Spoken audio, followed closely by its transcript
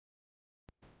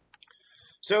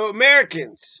So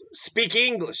Americans speak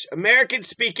English. Americans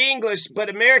speak English, but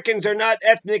Americans are not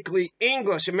ethnically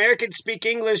English. Americans speak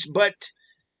English, but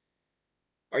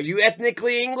are you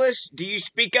ethnically English? Do you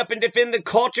speak up and defend the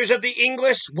cultures of the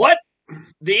English? What?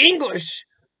 The English?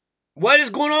 What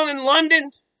is going on in London?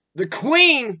 The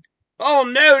Queen?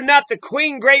 Oh no, not the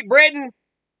Queen, Great Britain.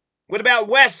 What about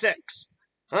Wessex?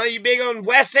 Huh? You big on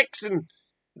Wessex and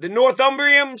the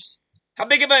Northumbrians? How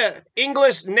big of a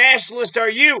English nationalist are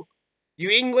you? You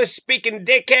English-speaking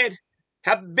dickhead?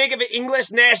 How big of an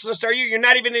English nationalist are you? You're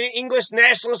not even an English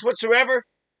nationalist whatsoever?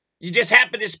 You just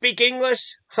happen to speak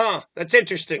English? Huh, that's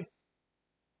interesting.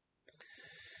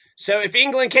 So if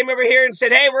England came over here and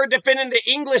said, hey, we're defending the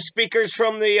English speakers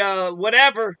from the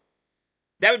whatever,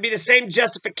 that would be the same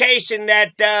justification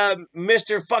that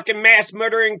Mr. fucking mass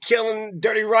murdering, killing,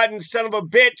 dirty, rotten son of a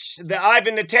bitch, the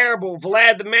Ivan the Terrible,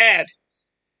 Vlad the Mad.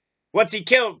 What's he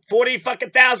killed? 40 fucking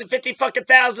thousand, 50 fucking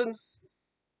thousand?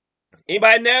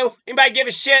 Anybody know? Anybody give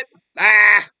a shit?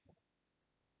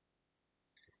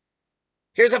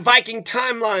 Here's a Viking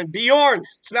timeline. Bjorn.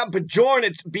 It's not Bjorn,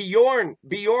 it's Bjorn.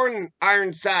 Bjorn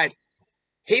Ironside.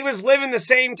 He was living the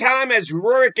same time as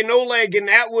Rurik and Oleg and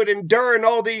Atwood and Dur and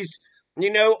all these,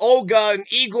 Olga and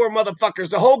Igor motherfuckers.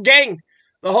 The whole gang.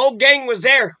 The whole gang was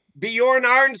there. Bjorn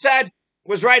Ironside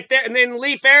was right there. And then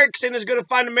Leif Erikson is going to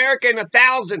find America in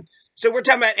 1,000. So we're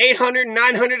talking about 800,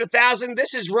 900, 1,000.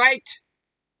 This is right.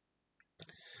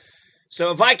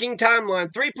 So a Viking timeline.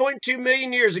 3.2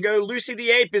 million years ago, Lucy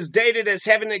the Ape is dated as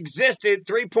having existed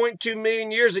 3.2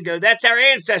 million years ago. That's our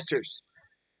ancestors.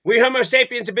 We Homo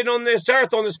sapiens have been on this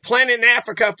earth, on this planet in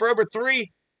Africa, for over 3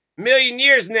 million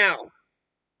years now.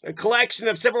 A collection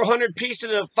of several hundred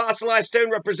pieces of fossilized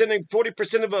stone representing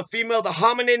 40% of a female, the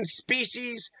hominin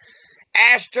species,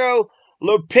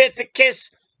 Australopithecus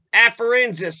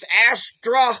afarensis.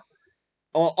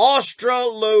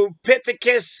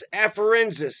 Australopithecus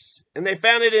afarensis. And they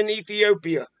found it in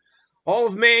Ethiopia. All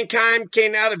of mankind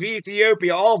came out of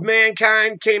Ethiopia. All of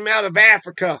mankind came out of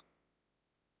Africa.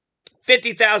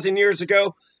 50,000 years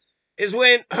ago is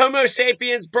when Homo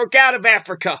sapiens broke out of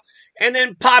Africa and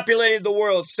then populated the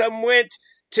world. Some went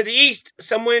to the east,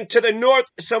 some went to the north,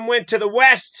 some went to the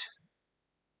west.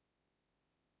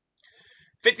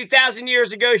 50,000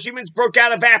 years ago, humans broke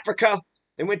out of Africa.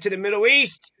 They went to the Middle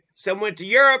East, some went to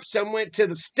Europe, some went to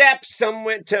the steppes, some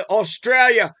went to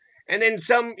Australia, and then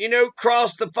some,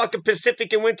 crossed the fucking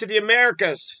Pacific and went to the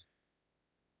Americas.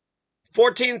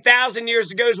 14,000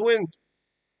 years ago is when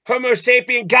Homo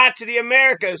sapien got to the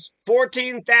Americas.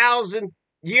 14,000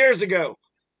 years ago.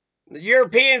 The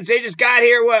Europeans, they just got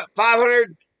here,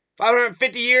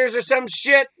 550 years or some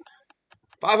shit?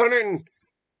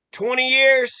 520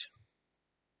 years?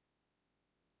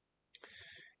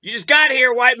 You just got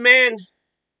here, white man.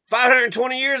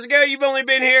 520 years ago, you've only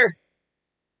been here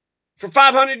for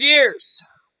 500 years.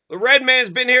 The red man's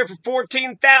been here for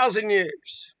 14,000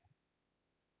 years.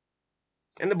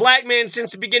 And the black man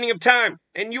since the beginning of time.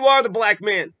 And you are the black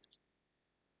man.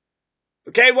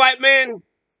 Okay, white man?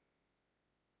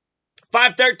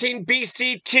 513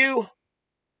 BC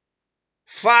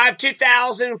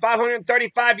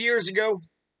 2,535 years ago.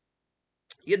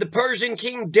 You had the Persian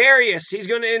king Darius. He's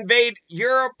going to invade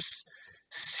Europe's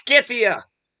Scythia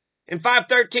in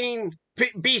 513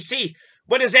 BC.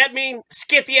 What does that mean?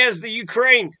 Scythia is the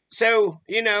Ukraine. So,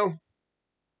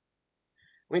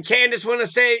 when Candace want to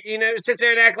say, sits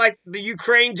there and act like the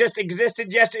Ukraine just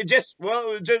existed yesterday, just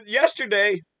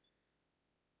yesterday.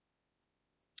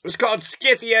 It was called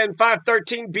Scythia in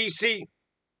 513 BC.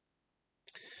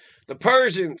 The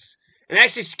Persians, and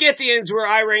actually Scythians were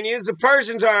Iranians, the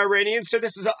Persians are Iranians, so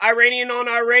this is Iranian on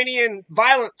Iranian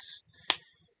violence.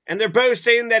 And they're both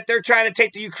saying that they're trying to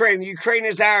take the Ukraine. The Ukraine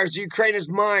is ours, the Ukraine is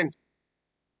mine.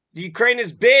 The Ukraine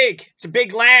is big. It's a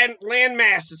big land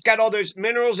mass. It's got all those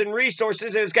minerals and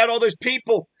resources, and it's got all those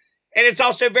people. And it's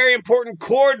also a very important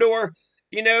corridor,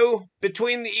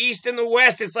 between the east and the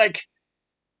west. It's like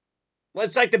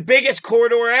the biggest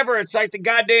corridor ever. It's like the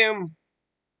goddamn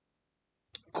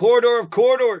corridor of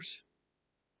corridors.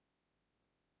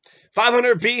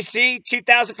 500 BC,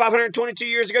 2,522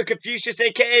 years ago, Confucius,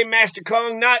 a.k.a. Master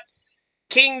Kong, not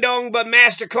King Dong, but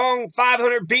Master Kong,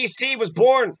 500 BC, was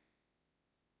born.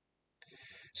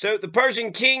 So the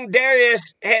Persian king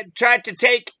Darius had tried to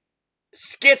take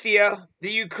Scythia,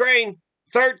 the Ukraine,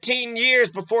 13 years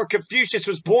before Confucius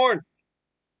was born.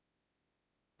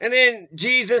 And then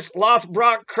Jesus,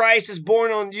 Lothbrok Christ, is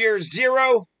born on year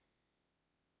 0.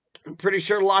 I'm pretty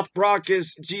sure Lothbrok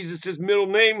is Jesus' middle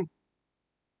name.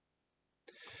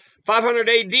 500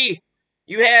 AD,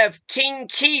 you have King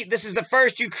Keev. This is the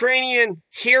first Ukrainian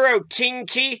hero, King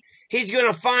Keev. He's going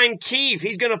to find Keev.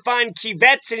 He's going to find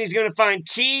Keevets, and he's going to find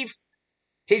Keev.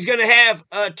 He's going to have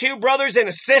 2 brothers and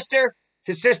a sister.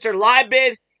 His sister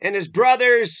Libid, and his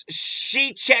brothers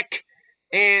Shechek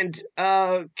and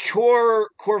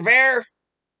Corvette.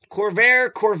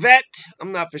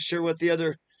 I'm not for sure what the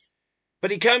other...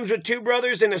 But he comes with 2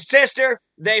 brothers and a sister.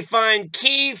 They find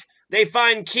Keev. They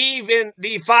find Keev in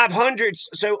the 500s.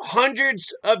 So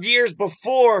hundreds of years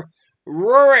before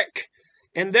Rurik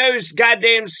and those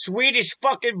goddamn Swedish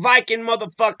fucking Viking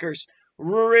motherfuckers.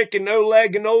 Rurik and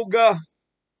Oleg and Olga.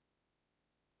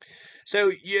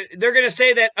 So they're going to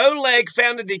say that Oleg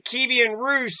founded the Kievan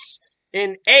Rus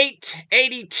in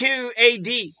 882 AD.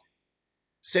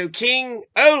 So King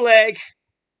Oleg,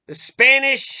 the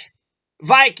Swedish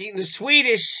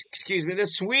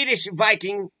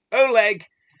Viking Oleg,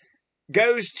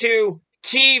 goes to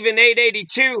Keev in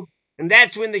 882, and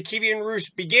that's when the Kievan Rus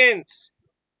begins.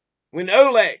 When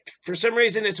Oleg, for some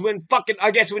reason, it's when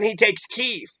when he takes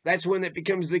Keev, that's when it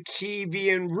becomes the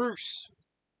Kievan Rus.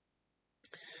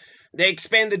 They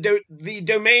expand the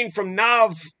domain from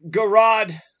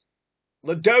Novgorod,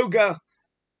 Ladoga,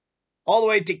 all the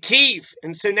way to Keev,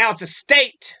 and so now it's a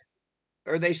state.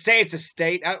 Or they say it's a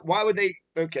state. Why would they...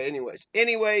 Okay, anyways.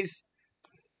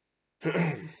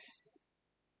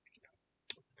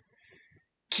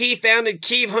 Keev founded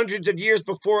Keev hundreds of years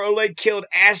before Oleg killed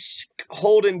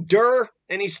Ashholden Dur,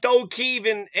 and he stole Keev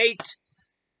in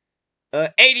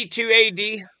 882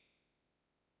 AD.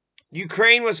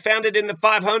 Ukraine was founded in the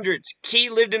 500s.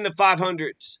 Keev lived in the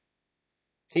 500s.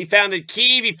 He founded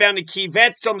Keev. He founded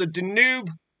Keevets on the Danube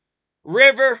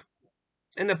River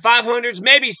in the 500s,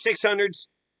 maybe 600s.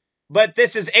 But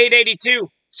this is 882.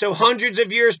 So hundreds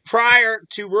of years prior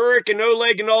to Rurik and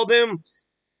Oleg and all them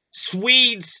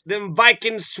Swedes, them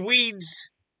Viking Swedes,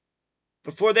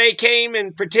 before they came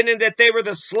and pretended that they were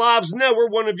the Slavs. No, we're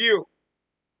one of you.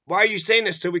 Why are you saying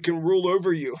this? So we can rule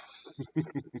over you.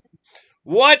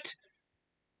 What?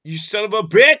 You son of a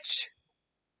bitch.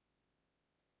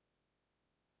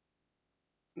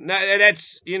 No,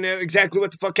 that's, exactly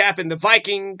what the fuck happened.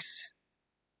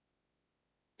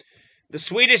 The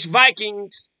Swedish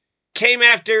Vikings came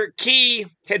after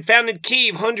Keev had founded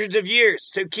Keev hundreds of years.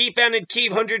 So Keev founded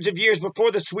Keev hundreds of years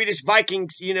before the Swedish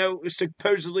Vikings,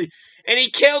 supposedly. And he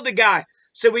killed the guy.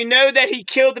 So we know that he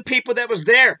killed the people that was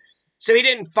there. So he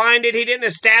didn't find it. He didn't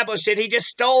establish it. He just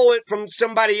stole it from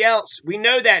somebody else. We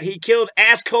know that. He killed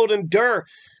Ashholden Dur.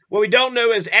 What we don't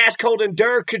know is Ashholden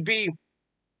Dur could be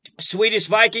Swedish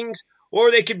Vikings, or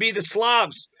they could be the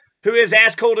Slavs. Who is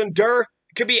Ashholden Dur?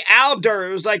 It could be Aldur.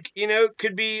 It was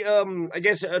could be, I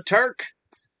guess, a Turk.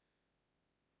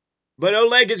 But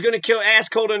Oleg is going to kill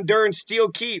Ashholden Dur and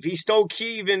steal Keev. He stole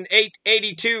Keev in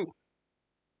 882.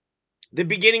 The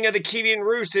beginning of the Kievan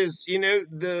Rus is,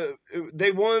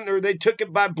 they won, or they took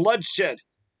it by bloodshed.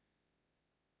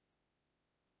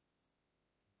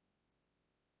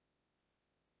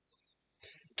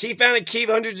 Keev founded Keev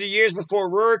hundreds of years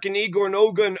before Rurik and Igor and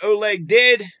Olga and Oleg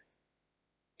did.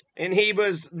 And he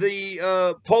was the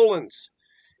Polans.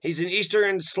 He's an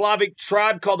Eastern Slavic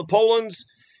tribe called the Polans,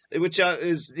 which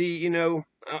is the, I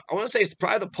want to say it's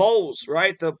probably the Poles,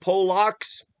 right? The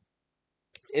Polacks.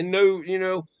 And no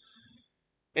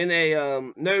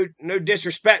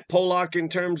disrespect, Polak, in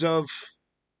terms of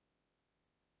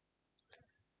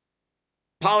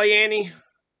polyany.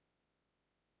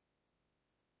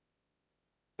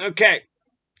 Okay,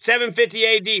 750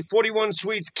 AD, 41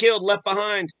 Swedes killed, left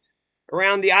behind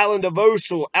around the island of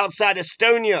Osul, outside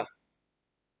Estonia.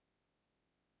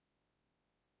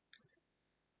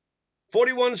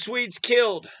 41 Swedes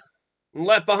killed and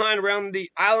left behind around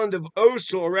the island of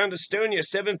Osul, around Estonia,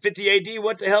 750 AD.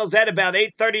 What the hell is that about?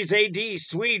 830s AD,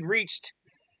 Swede reached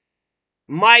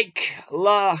Mike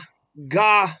La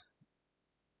Ga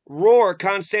Roar,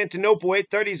 Constantinople,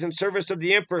 830s, in service of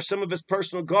the emperor, some of his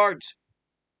personal guards.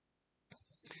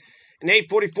 In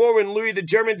 844, when Louis the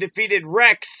German defeated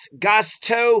Rex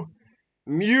Gasto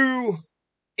Mu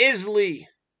Isli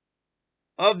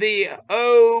of the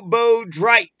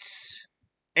Obodrites.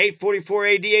 844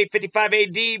 AD, 855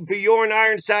 AD, Bjorn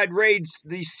Ironside raids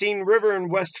the Seine River in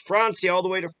West France all the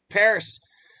way to Paris.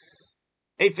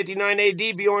 859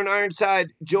 AD, Bjorn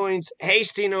Ironside joins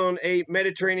Hastings on a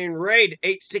Mediterranean raid.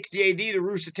 860 AD, the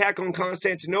Rus attack on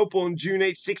Constantinople in June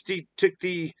 860 took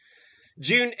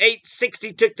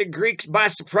the Greeks by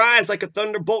surprise like a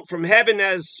thunderbolt from heaven,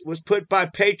 as was put by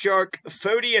Patriarch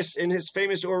Photius in his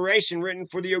famous oration written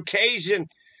for the occasion.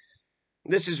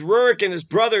 This is Rurik and his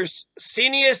brothers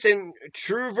Cineas and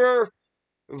Truver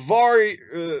Varyages.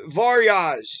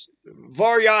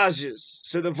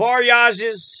 So the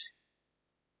Varyages,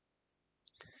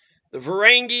 the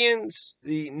Varangians,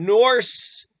 the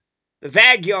Norse, the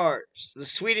Magyars, the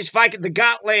Swedish Vikings, the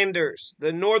Gotlanders,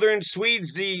 the Northern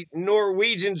Swedes, the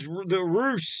Norwegians, the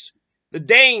Rus, the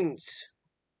Danes.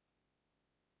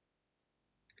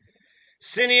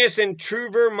 Cineas and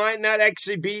Truver might not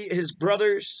actually be his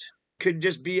brothers. Could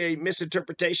just be a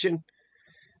misinterpretation.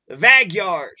 The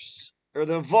Vagyars, or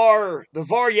the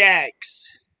Varyags.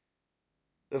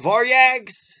 The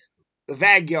Varyags, the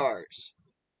Magyars.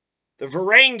 The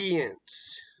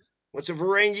Varangians. What's a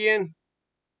Varangian?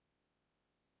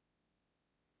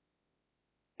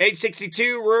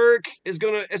 862, Rurik is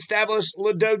going to establish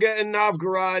Ladoga and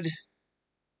Novgorod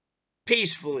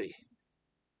peacefully.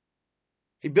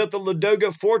 He built the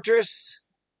Ladoga fortress.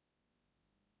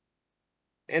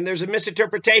 And there's a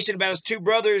misinterpretation about his two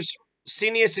brothers,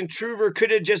 Cineas and Truver.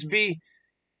 Could it just be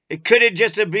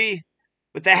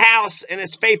with the house and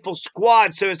his faithful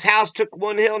squad. So his house took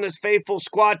one hill and his faithful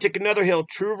squad took another hill.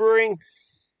 Truvering,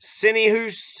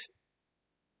 Cinehus.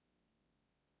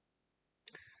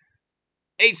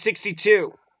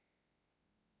 862.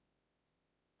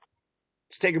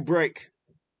 Let's take a break.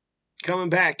 Coming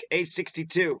back,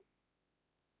 862.